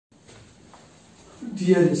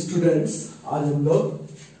Dear students, आज हम लोग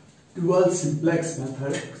डुअल सिंप्लेक्स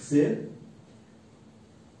मेथड से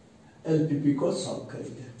एलपीपी को सॉल्व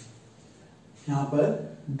करेंगे। यहाँ पर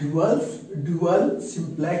डुअल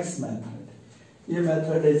सिंप्लेक्स मेथड, ये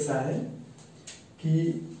मेथड ऐसा है कि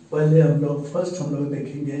पहले हम लोग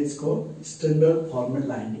देखेंगे इसको स्टैंडर्ड फॉर्म में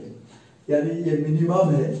लाएंगे, यानी ये मिनिमम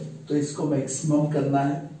है तो इसको मैक्सिमम करना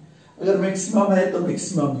है। अगर मैक्सिमम है तो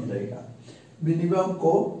मैक्सिमम ही रहेगा, मिनिमम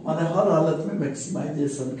को माने हर हालत में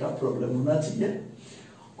मैक्सिमाइजेशन का प्रॉब्लम होना चाहिए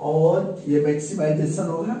और ये मैक्सिमाइजेशन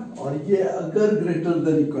होगा। और ये अगर ग्रेटर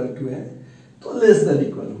देन इक्वल टू है तो लेस देन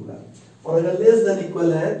इक्वल होगा, और अगर लेस देन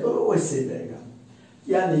इक्वल है तो वैसे ही रहेगा।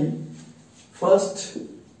 यानी first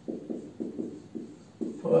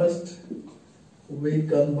we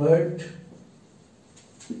convert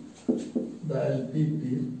the LPP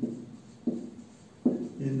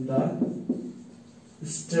in the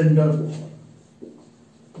standard form,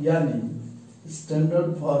 यानी standard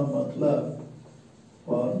form मतलब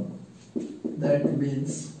form that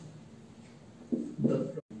means the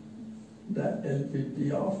LPP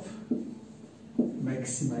of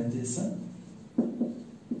maximization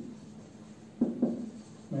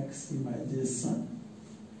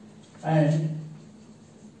and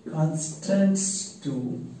constants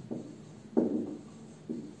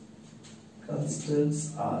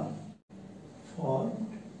are for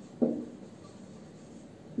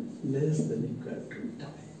less than equal to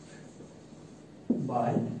type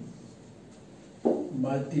by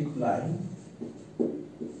multiplying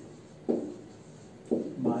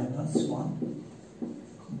 -1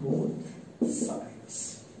 both sides,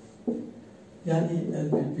 यानी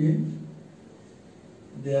LPP,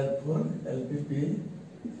 therefore LPP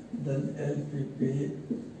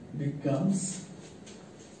becomes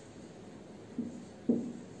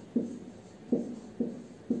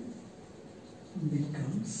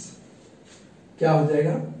क्या हो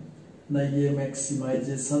जाएगा ना, ये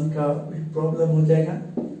maximisation का भी प्रॉब्लम हो जाएगा,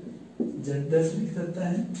 Z' लिख देता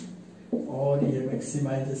है, और ये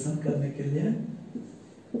मैक्सिमाइजेशन करने के लिए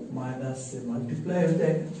माइनस से मल्टीप्लाई हो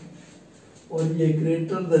जाएगा, और ये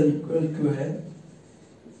ग्रेटर देन इक्वल टू है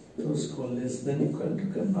तो उसको लेस देन इक्वल टू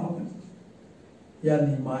करना होगा,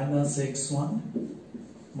 यानी -x1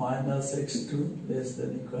 -x2 less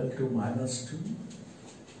than equal to -2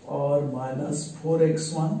 और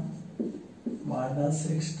 -4x1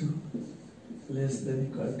 -x2 less than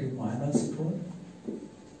equal to -4,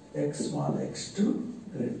 x1 x2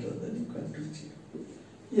 greater than equal to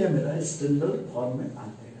 0। ये मेरा स्टैंडर्ड फॉर्म में आ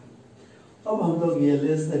जाएगा। अब हम लोग ये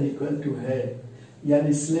लेस देन इक्वल टू है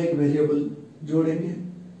यानी स्लैक वेरिएबल जोड़ेंगे,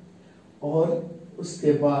 और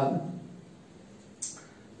उसके बाद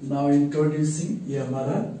नाउ इंट्रोड्यूसिंग, ये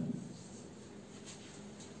हमारा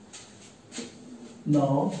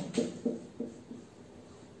now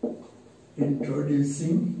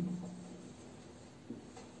introducing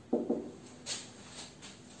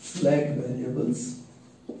slack variables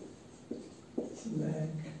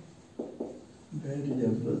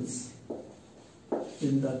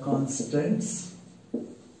in the constants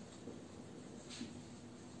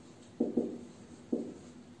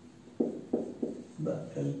the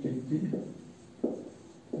LPP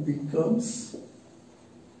becomes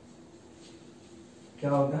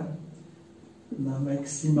क्या होगा ना,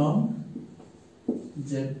 maximum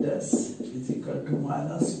Z' is equal to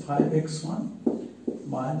 -5x1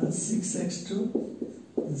 -6x2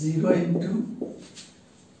 0 into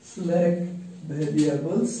slack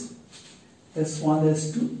variables S1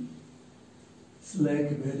 S2 slack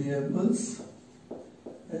variables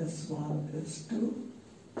S1 S2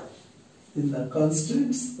 in the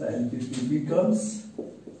constants the LPP becomes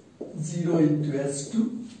 0 into S2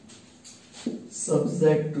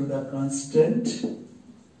 subject to the constant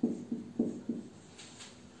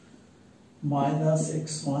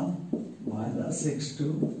 -x1 -x2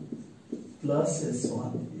 plus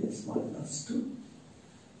S1 is -2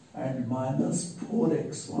 and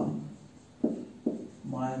 -4x1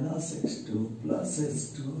 -x2 plus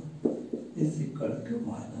S2 is equal to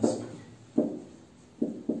 -4।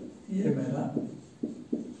 ये मेरा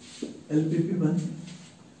LPP बन।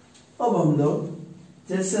 अब हम लोग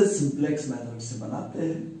जैसे simplex method से बनाते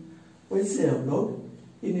हैं वैसे हम लोग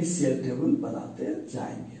इनिशियल टेबल बनाते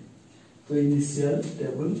जाएंगे। तो initial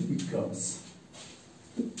table becomes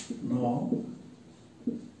now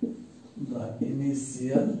the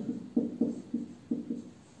initial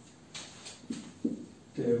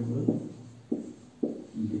table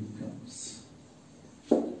becomes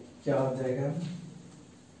क्या हो जाएगा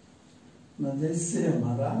ना, जैसे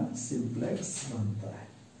हमारा सिंप्लेक्स बनता है,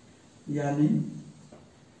 यानी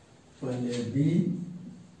पहले B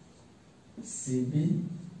CB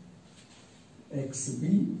XB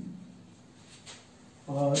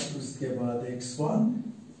और उसके बाद X1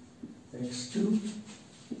 X2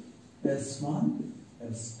 S1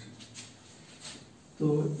 S2। तो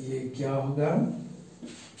ये क्या होगा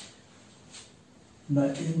ना,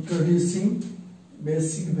 इंट्रोड्यूसिंग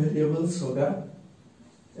बेसिक वेरिएबल्स होगा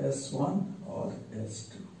S1 और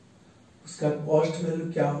S2। उसका कॉस्ट वैल्यू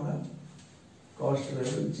क्या होगा, कॉस्ट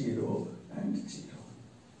वैल्यू 0 एंड 0।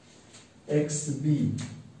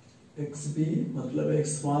 XB मतलब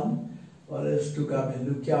X1 और S2 का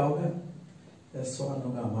वैल्यू क्या होगा, S1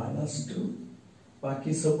 होगा -2,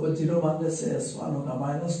 बाकी सबको 0 मानने से S1 होगा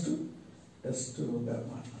 -2, S2 होगा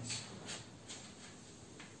 -4।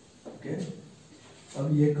 ओके, अब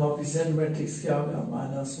ये कोएफिशिएंट मैट्रिक्स क्या होगा,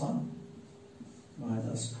 -1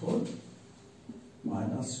 -4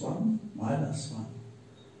 -1 -1,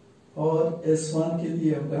 और S1 के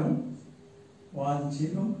लिए होगा 1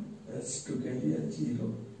 0, S2 के लिए 0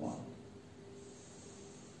 1,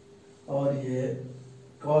 और ये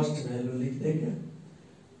कॉस्ट वैल्यू लिख देंगे।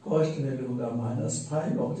 कॉस्ट वैल्यू होगा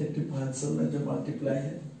 -5, ऑब्जेक्टिव फंक्शन में जो मल्टीप्लाई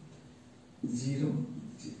है 0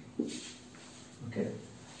 0। ओके,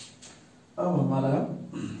 अब हमारा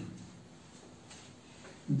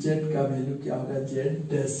Z का वैल्यू क्या होगा, Z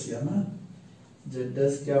डैश, या ना Z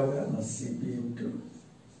डैश क्या होगा ना, CB इंटू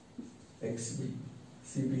XB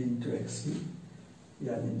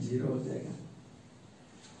यानी 0 हो जाएगा।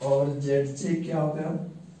 और ZJ क्या होगा,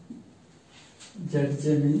 ZJ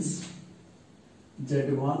मीन्स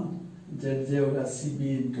ZJ होगा CB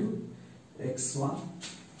इंटू X1,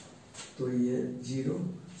 तो ये 0,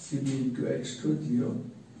 CB into X2 0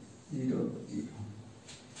 0 0।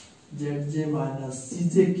 ZJ minus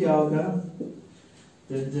CJ क्या होगा,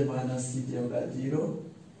 ZJ माइनस CJ होगा 0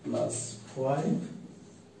 प्लस 5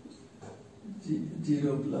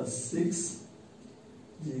 0 प्लस 6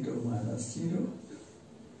 0 माइनस 0।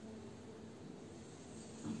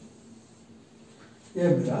 ये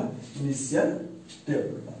मेरा इनिशियल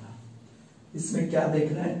टेबल बना। इसमें क्या देख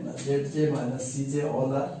रहे हैं ना, ZJ minus CJ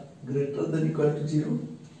all are greater than equal to 0,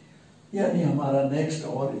 यानी हमारा नेक्स्ट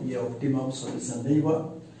और ये ऑप्टिमम सॉल्यूशन नहीं हुआ।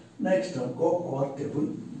 नेक्स्ट हमको और टेबल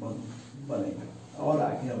बनेगा और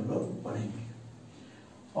आगे हम लोग बढ़ेंगे।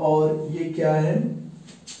 और ये क्या है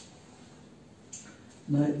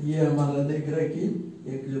ना, ये हमारा देख रहे हैं कि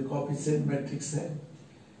एक जो कोएफिशिएंट मैट्रिक्स है,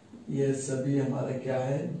 ये सभी हमारा क्या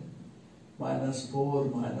है -4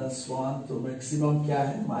 -1, तो मैक्सिमम क्या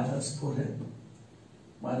है -4 है,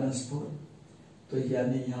 -4, तो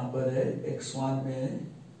यानी यहाँ पर है X1 में है,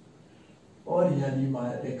 और यानी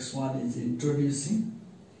X1 इज इंट्रोड्यूसिंग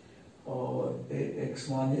और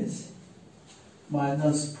X1 इज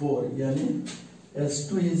 -4, यानी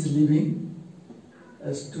S2 इज लिविंग,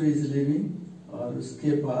 और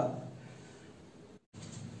उसके बाद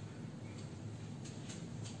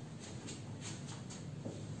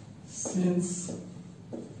since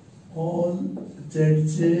all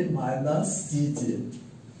ZJ minus CJ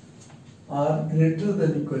are greater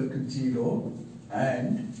than equal to 0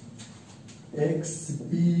 and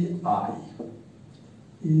XBI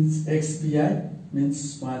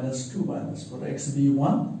means -2 -4,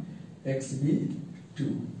 XB1 XB2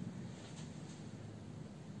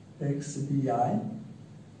 XBI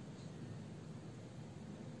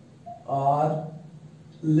are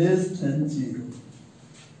less than 0,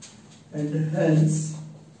 and hence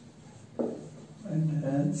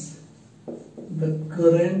the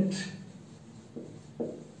current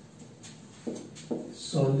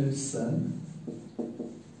solution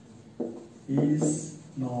is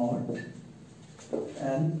not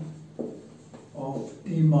an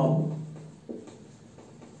optimal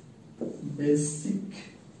basic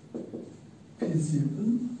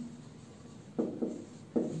feasible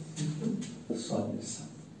solution,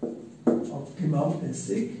 optimal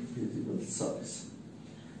basic feasible solution।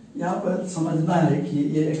 यहाँ पर समझना है कि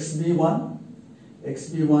ये XB1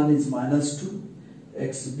 is -2,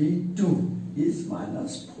 XB2 is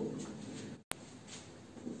 -4।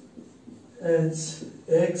 As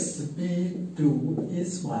XB2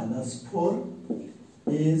 is -4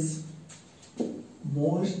 is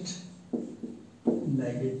most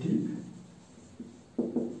negative,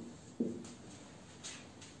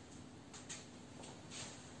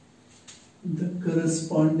 the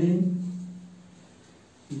corresponding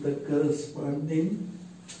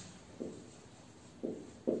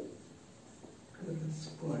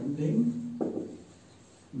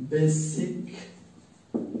basic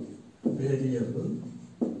variable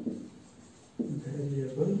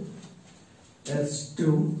S2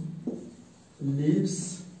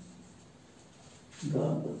 leaves the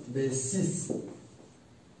basis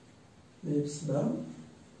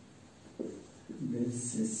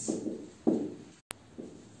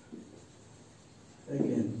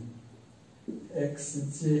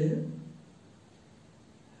xj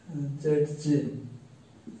zj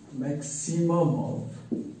maximum of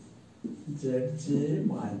zj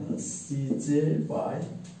minus cj by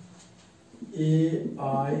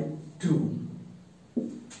ai2,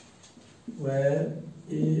 where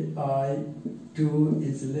ai2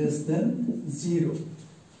 is less than 0.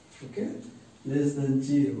 Okay, less than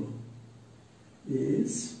 0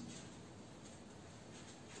 is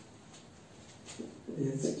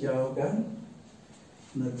क्या होगा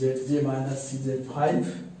ना, zj minus cj 5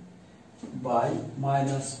 by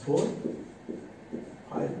minus 4,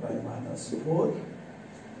 5 by minus 4,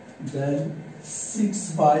 then 6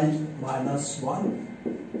 by minus 1,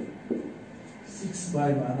 6 by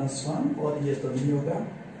minus 1, और ये तो नहीं होगा,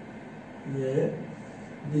 ये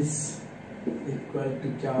this equal to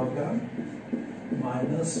क्या होगा,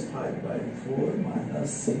 minus 5 by 4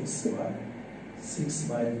 minus 6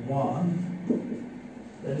 by 1,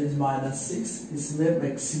 that is minus 6. इसमें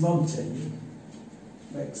मैक्सिमम चाहिए,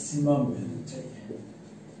 मैक्सिमम वैल्यू चाहिए,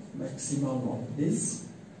 maximum of this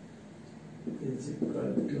is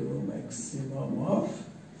equal to maximum of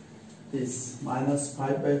this, minus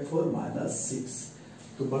 5 by 4 minus 6,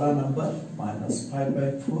 तो बड़ा number minus 5 by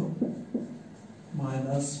 4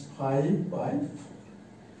 minus 5 by 4,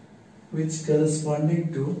 which corresponding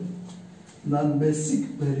to non-basic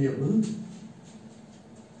variable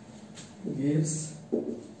gives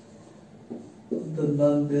the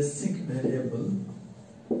non-basic variable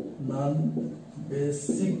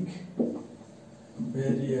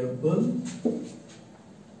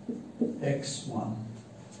x1.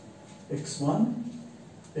 x1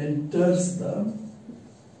 enters the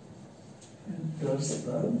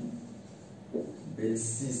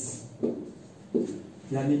basis,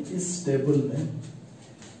 यानी इस table में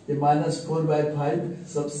ये -4/5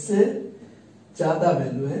 सबसे ज्यादा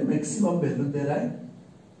value है, maximum value दे रहा है,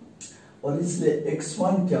 और इसलिए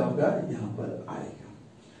x1 क्या होगा, यहां पर आएगा,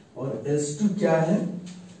 और s2 क्या है,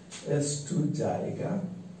 s2 जाएगा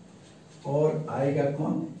और आएगा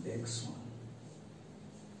कौन, x1.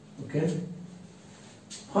 ओके,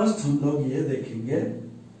 फर्स्ट हम लोग ये देखेंगे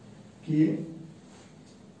कि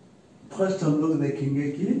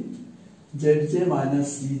zj माइनस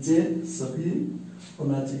cj सभी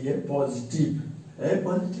होना चाहिए पॉजिटिव, है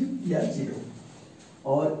पॉजिटिव या 0,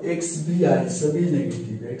 और xbi सभी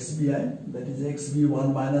negative, xbi that is xb1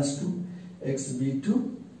 minus 2, xb2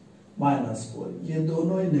 minus 4, ये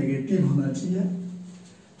दोनों ही नेगेटिव होना चाहिए.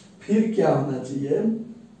 फिर क्या होना चाहिए,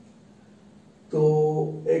 तो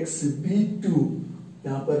xb2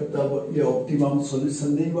 यहाँ पर तब ये ऑप्टिमम सॉल्यूशन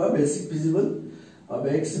नहीं हुआ, बेसिक फिजिबल. अब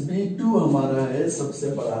xb2 हमारा है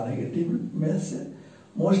सबसे बड़ा नेगेटिव में से,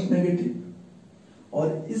 मोस्ट नेगेटिव,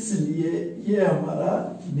 और इसलिए ये हमारा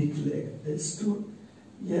निकलेगा, s2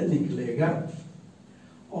 ये निकलेगा,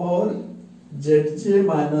 और zj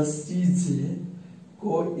माइनस cj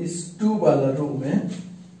को इस 2 वाला रो में,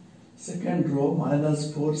 सेकेंड रो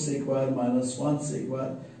 -4 से एक बार, -1 से एक बार,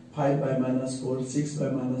 5 by -4, 6 by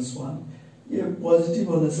 -1, ये पॉजिटिव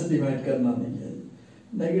होने से डिवाइड करना नहीं है,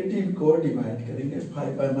 नेगेटिव को डिवाइड करेंगे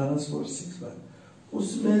 5 by -4, 6 by,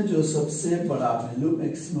 उसमें जो सबसे बड़ा वैल्यू,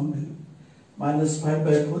 मैक्सिमम वैल्यू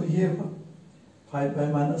 -5/4 ये होगा, 5 by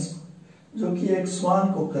 -4, जो कि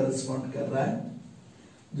x1 को करस्पॉन्ड कर रहा है,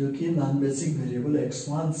 जो कि नॉन बेसिक वेरिएबल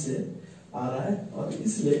x1 से आ रहा है, और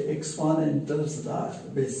इसलिए x1 enters the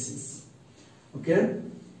basis. Okay,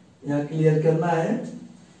 यहाँ क्लियर करना है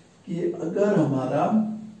कि अगर हमारा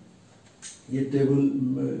ये टेबल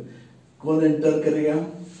कौन एंटर करेगा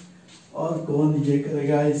और कौन ये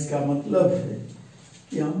करेगा, इसका मतलब है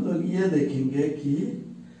कि हम लोग ये देखेंगे कि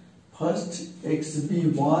फर्स्ट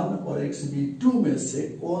xb1 और xb2 में से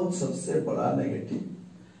कौन सबसे बड़ा नेगेटिव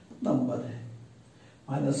नंबर है.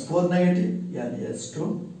 -4 नेगेटिव यानी s2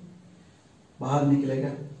 बाहर निकलेगा,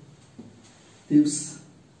 टिप्स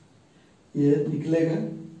ये निकलेगा,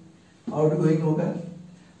 आउट गोइंग होगा.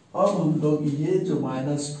 अब हम लोग ये जो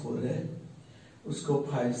 -4 है उसको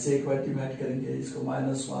 5 से एक बार डिवाइड करेंगे, इसको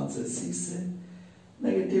 -1 से 6 से,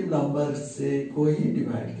 नेगेटिव नंबर से को ही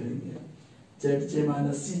डिवाइड करेंगे, zj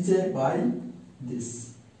minus cj by this,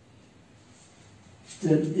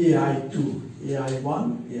 ai2, ai1,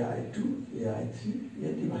 ai2, ai3 ये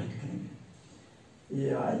डिवाइड करेंगे,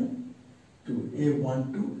 ai2,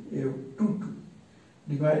 a12, a22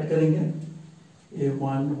 डिवाइड करेंगे,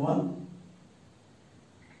 a11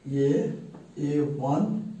 ये a12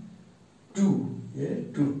 ये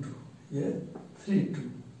 22 ये 32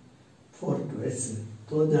 42 ऐसे.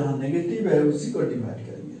 तो जहां नेगेटिव है उसी को डिवाइड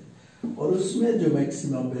करेंगे, और उसमें जो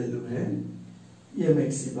मैक्सिमम वैल्यू है, ये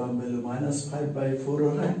मैक्सिमम वैल्यू -5/4 हो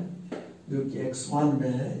रहा है, जो कि x1 में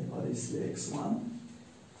है, और इसलिए x1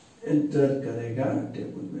 एंटर करेगा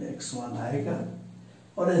टेबल में x1 आएगा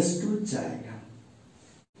और s2 जाएगा।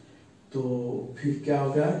 तो फिर क्या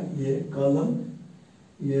होगा, ये कॉलम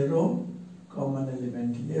ये रो कॉमन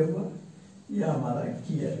एलिमेंट ये हुआ, ये हमारा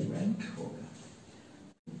की एलिमेंट होगा।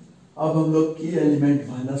 अब हम लोग की एलिमेंट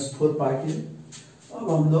 -4 पा गए। अब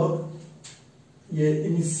हम लोग ये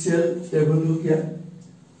इनिशियल टेबल हो गया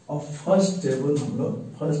और फर्स्ट टेबल हम लोग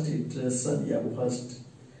फर्स्ट इटरेशन या फर्स्ट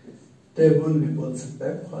टेबल भी बोल सकता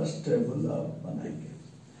है, फर्स्ट टेबल आप बनाएंगे।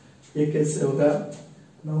 ये कैसे होगा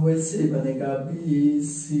ना, वैसे ही बनेगा B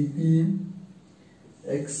C B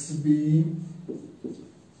x B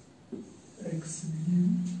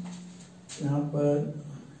यहाँ पर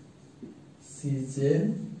सी जे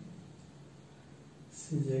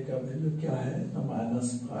का वैल्यू क्या है ना,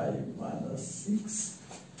 -5 -6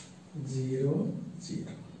 0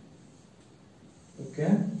 0। ओके,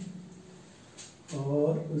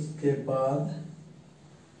 और उसके बाद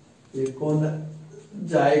ये कौन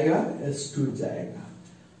जाएगा, S2 जाएगा,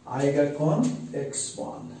 आएगा कौन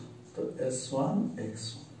x1, तो S1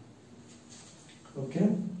 x1। ओके,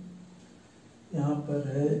 यहाँ पर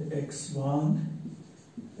है x1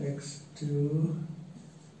 x2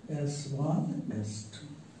 S1 S2।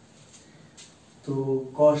 तो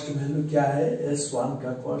कॉस्ट वैल्यू क्या है, S1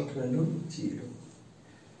 का कॉस्ट वैल्यू 0,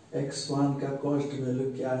 x1 का कॉस्ट वैल्यू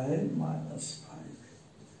क्या है -5।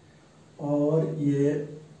 और ये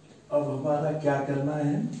अब हमारा क्या करना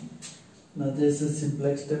है ना, जैसे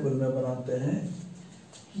सिंप्लेक्स टेबल में बनाते हैं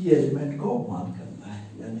की एलिमेंट को 1 करना है,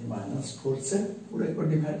 यानी -4 से पूरे को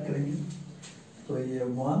डिवाइड करेंगे। तो ये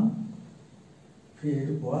 1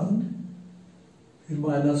 फिर 1 फिर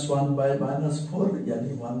 -1 बाय -4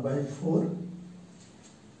 यानी 1/4,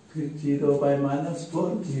 फिर 0 बाय -4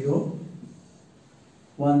 0,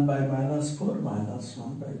 1 बाय -4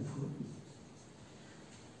 -1/4,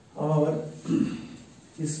 और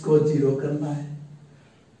इसको 0 करना है,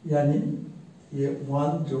 यानी ये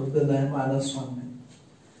 1 जोड़ देना है -1 में।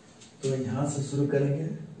 तो यहां से शुरू करेंगे,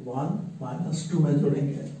 1 -2 में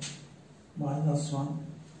जोड़ेंगे -1,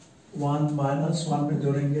 1 -1 में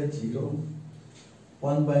जोड़ेंगे 0,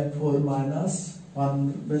 1/4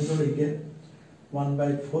 -1 में जोड़ेंगे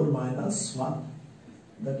 1/4 -1,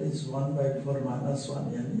 that is 1/4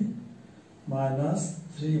 -1 यानी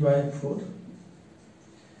 -3/4।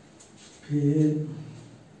 फिर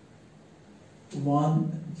 1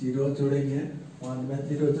 0 जोड़ेंगे, 1 में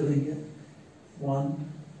 0 जोड़ेंगे 1,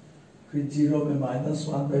 फिर 0 में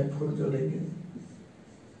 -1/4 जोड़ेंगे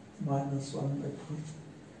 -1/4।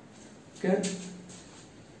 ओके,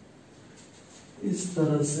 इस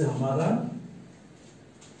तरह से हमारा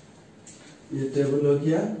ये टेबल हो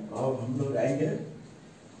गया। अब हम लोग आएंगे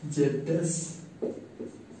जेड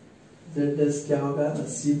टेस्ट क्या होगा ना,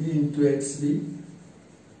 CB into XB,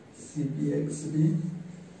 CB XB,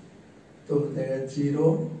 तो हो जाएगा 0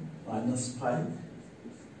 -5।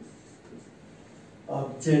 अब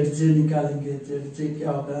ZJ निकालेंगे, ZJ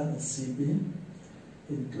क्या होगा ना, CB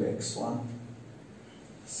into X1,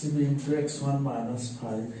 CB into X1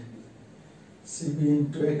 -5, CB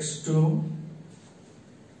into X2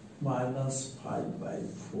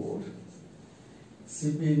 -5/4,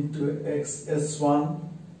 CB into S1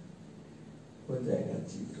 हो जाएगा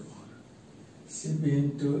 0, CB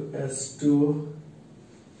इंटू S2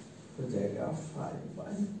 हो जाएगा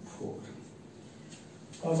 5/4।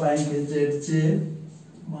 अब आएंगे ZJ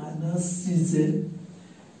माइनस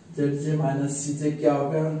CJ क्या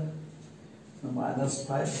होगा,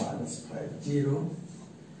 -5 0,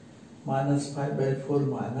 -5/4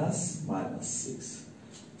 -6,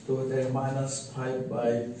 तो हो जाएगा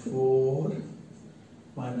 -5/4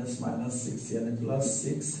 -6 यानी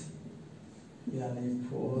 +6, यानी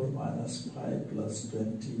 4 -5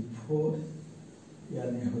 +24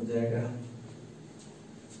 यानी हो जाएगा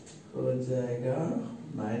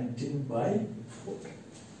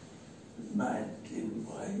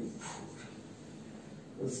 19/4।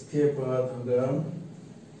 उसके बाद होगा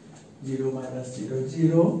 0 -0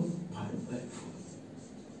 0 5/4।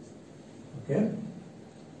 Okay,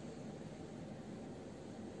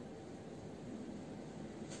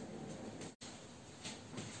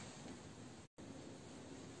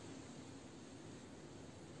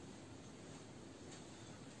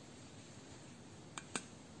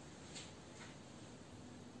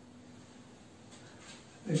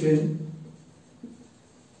 again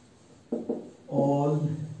all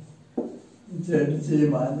ZJ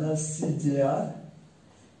minus CJ are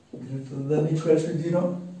greater than equal to 0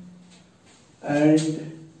 and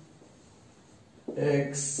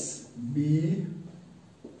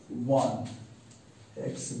XB1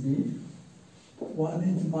 is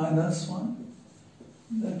 -1,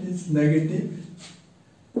 that is negative,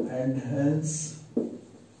 and hence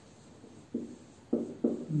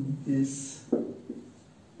this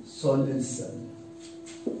solution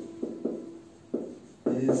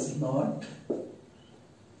is not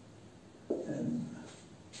an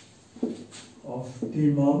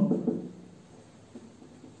optimum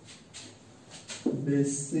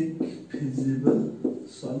basic feasible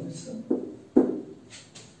solution,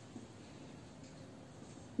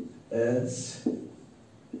 as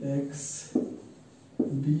x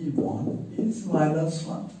b1 is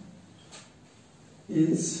 -1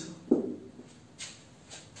 is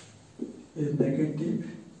a negative,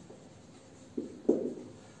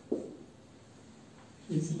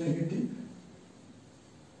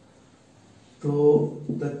 so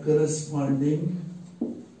the corresponding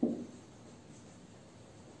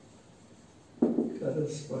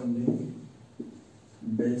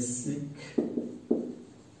basic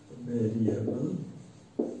variable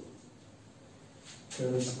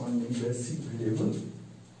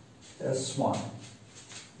S1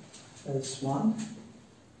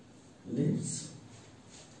 leaves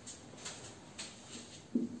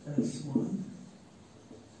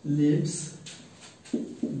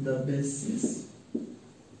the basis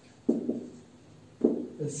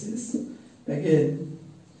again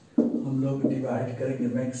हम लोग divide करेंगे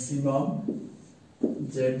maximum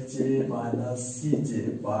ZJ minus CJ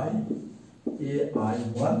by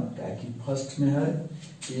AI1, ताकि first में है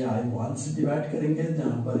AI1 से divide करेंगे,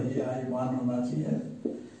 जहां पर AI1 होना चाहिए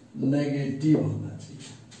नेगेटिव होना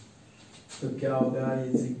चाहिए। तो क्या होगा,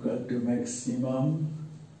 is equal to maximum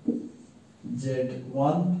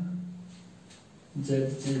Z1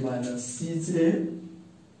 ZJ minus CJ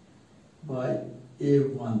by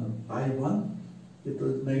I1, ये तो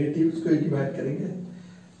नेगेटिव को डिवाइड करेंगे,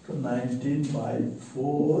 तो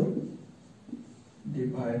 19/4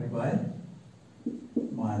 डिवाइड बाय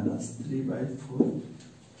 -3/4,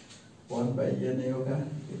 1 बाई ये नहीं होगा,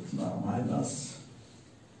 इतना minus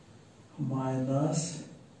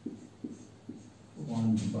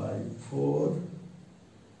 1/4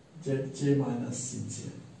 ZJ minus CJ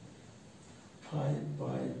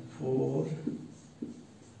 5/4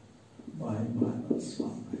 by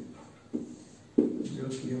 -1/4, जो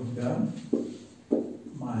कि होगा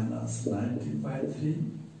 -19/3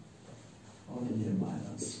 और ये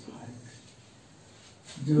 -5,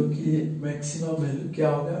 जो कि मैक्सिमम वैल्यू क्या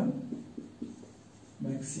होगा,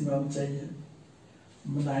 मैक्सिमम चाहिए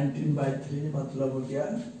 19/3 मतलब हो गया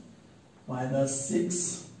 -6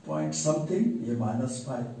 पॉइंट समथिंग, ये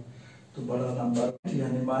 -5, तो बड़ा नंबर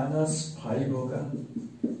यानी -5 होगा,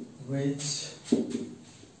 which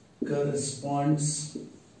corresponds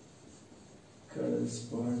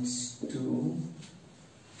to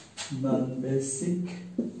non-basic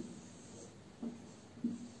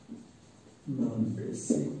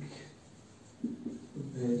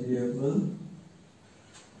variable.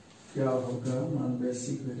 क्या होगा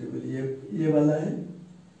नॉन-बेसिक वेरिएबल, ये वाला है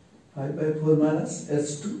 5/4 minus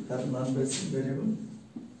S2 non-basic variable,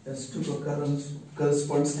 S2 को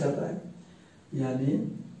करस्पॉन्ड्स कर रहा है, यानी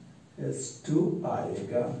S2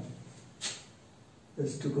 आएगा,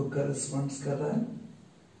 S2 को करस्पॉन्ड्स कर रहा है,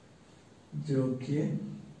 जो कि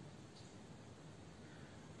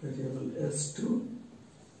variable S2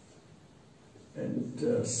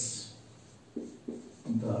 enters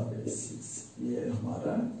the basis, ये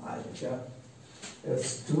हमारा आएगा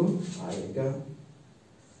S2 आएगा,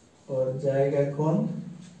 और जाएगा कौन,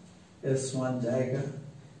 S1 जाएगा,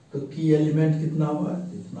 तो की एलिमेंट कितना हुआ,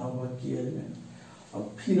 इतना हुआ की एलिमेंट। अब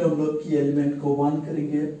फिर हम लोग की एलिमेंट को 1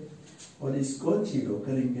 करेंगे और इसको 0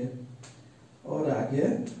 करेंगे और आगे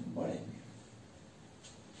बढ़ेंगे।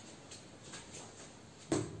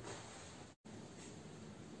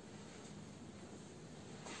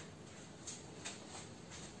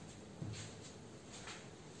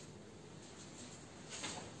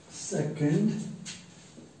 सेकंड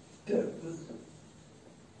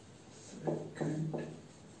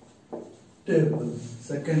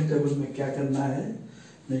टेबल में क्या करना है,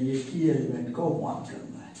 ये की एलिमेंट को 1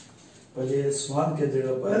 करना है, पहले S1 के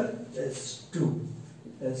जगह पर S2,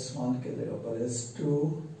 S1 के जगह पर S2,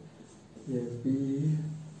 ये B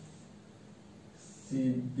C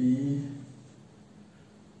B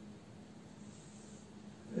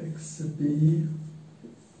X B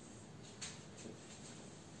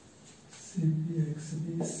C B X B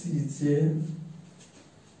C J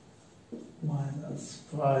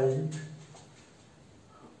 -5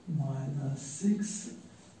 -6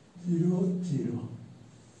 0 0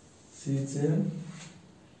 CJ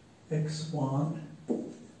X1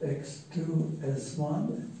 X2 S1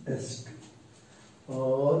 S2,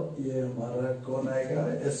 और ये हमारा कौन आएगा,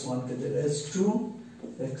 S1 के जगह S2,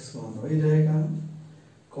 X1 वही रहेगा,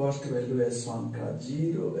 कॉस्ट वैल्यू S1 का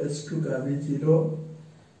 0, S2 का भी 0,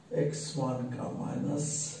 X1 का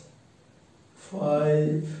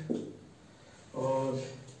 -5 और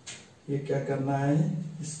ये क्या करना है,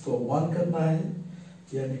 इसको 1 करना है,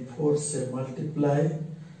 यानी 4 से मल्टीप्लाई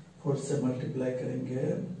करेंगे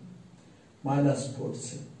 -4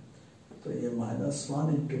 से, तो ये -1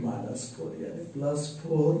 इंटू -4 यानी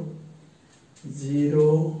 +4, 0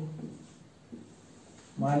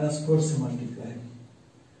 -4 से मल्टीप्लाई,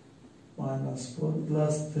 -4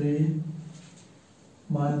 +3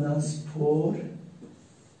 -4,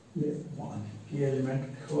 ये 1 की एलिमेंट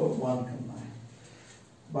को 1 करना है,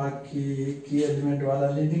 बाकी की एलिमेंट वाला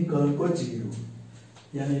लीडिंग कॉलम को 0,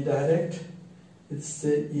 यानी डायरेक्ट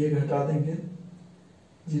इससे ये घटा देंगे,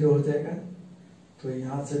 0 हो जाएगा, तो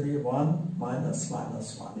यहाँ से भी 1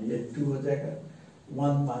 -1 ये 2 हो जाएगा,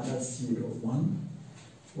 1 -0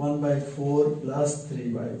 1/4 +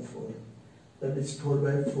 3/4, that is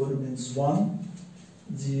 4/4 means 1,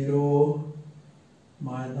 0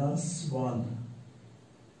 -1,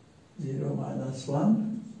 0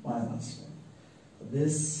 -1 -1,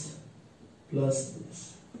 this plus this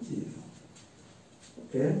 0.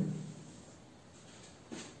 Okay.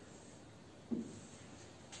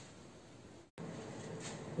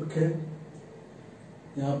 Okay,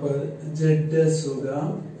 यहाँ पर Z' होगा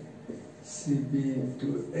CB इंटू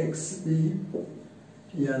XB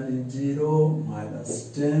यानी 0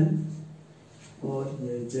 -10 और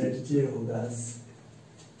ये ZJ होगा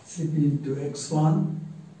CB इंटू X1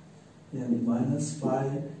 यानी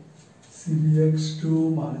 -5, CB X2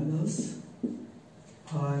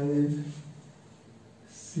 -5,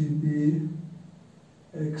 CB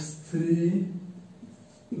X3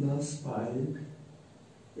 +5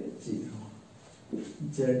 0,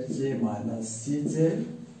 ZJ CJ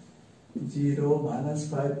 0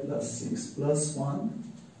 -5 + 6 +1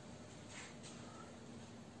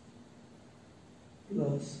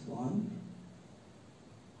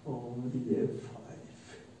 और ये 5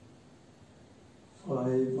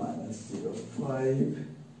 -0 5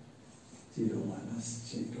 0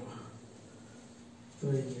 -0, तो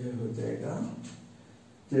ये हो जाएगा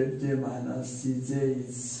ZJ CJ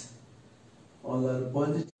is all are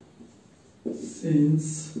positive. Since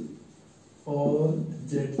all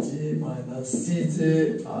ZJ CJ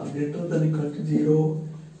are greater than equal to 0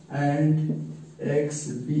 and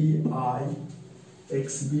XBI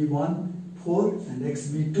 4 and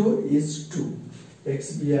XB2 is 2,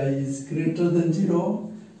 XBI is greater than 0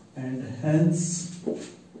 and hence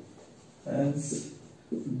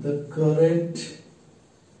the current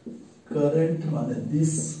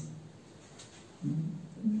this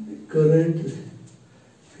current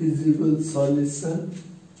feasible solution,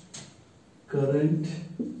 current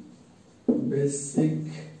basic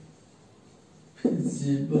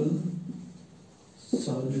feasible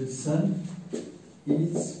solution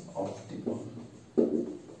is optimum,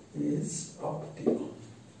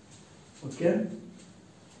 okay,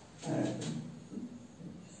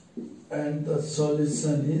 and the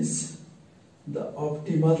solution is the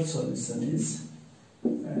optimal solution is,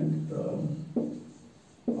 and the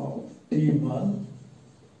optimal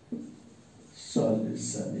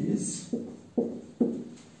solution is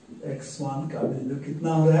x1 का value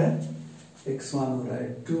कितना हो रहा है, x1 हो रहा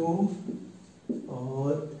है 2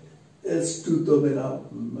 और s2 तो मेरा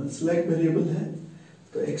सिलेक्ट वेरिएबल है,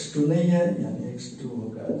 तो x2 नहीं है, यानी x2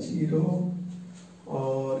 होगा 0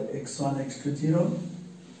 और x1 x2 0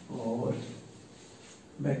 और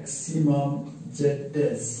मैक्सिमम z'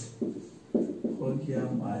 हो गया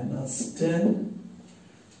 -10,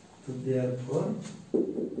 तो therefore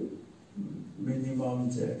minimum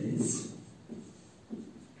z is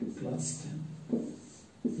 +10,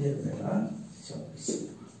 ये मेरा सॉल्यूशन,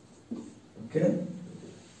 ओके,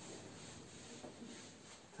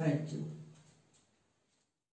 थैंक यू।